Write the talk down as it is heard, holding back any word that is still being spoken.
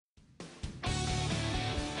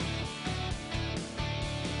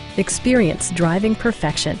Experience driving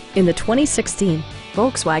perfection in the 2016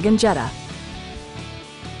 Volkswagen Jetta.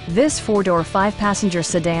 This four-door, five-passenger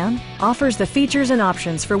sedan offers the features and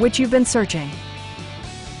options for which you've been searching.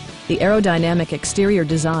 The aerodynamic exterior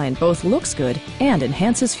design both looks good and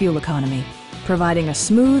enhances fuel economy, providing a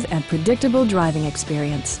smooth and predictable driving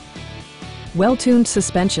experience. Well-tuned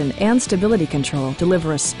suspension and stability control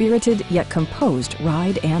deliver a spirited yet composed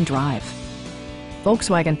ride and drive.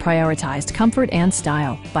 Volkswagen prioritized comfort and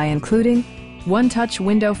style by including one-touch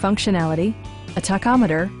window functionality, a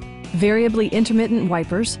tachometer, variably intermittent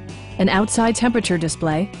wipers, an outside temperature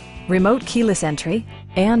display, remote keyless entry,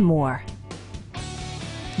 and more.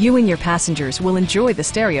 You and your passengers will enjoy the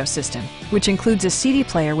stereo system, which includes a CD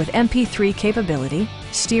player with MP3 capability,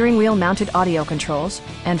 steering wheel mounted audio controls,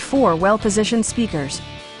 and 4 well-positioned speakers.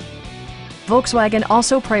 Volkswagen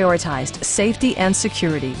also prioritized safety and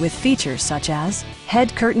security with features such as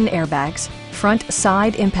head curtain airbags, front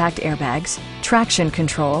side impact airbags, traction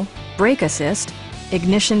control, brake assist,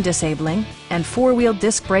 ignition disabling, and 4-wheel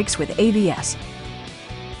disc brakes with ABS.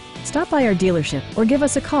 Stop by our dealership or give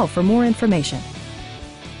us a call for more information.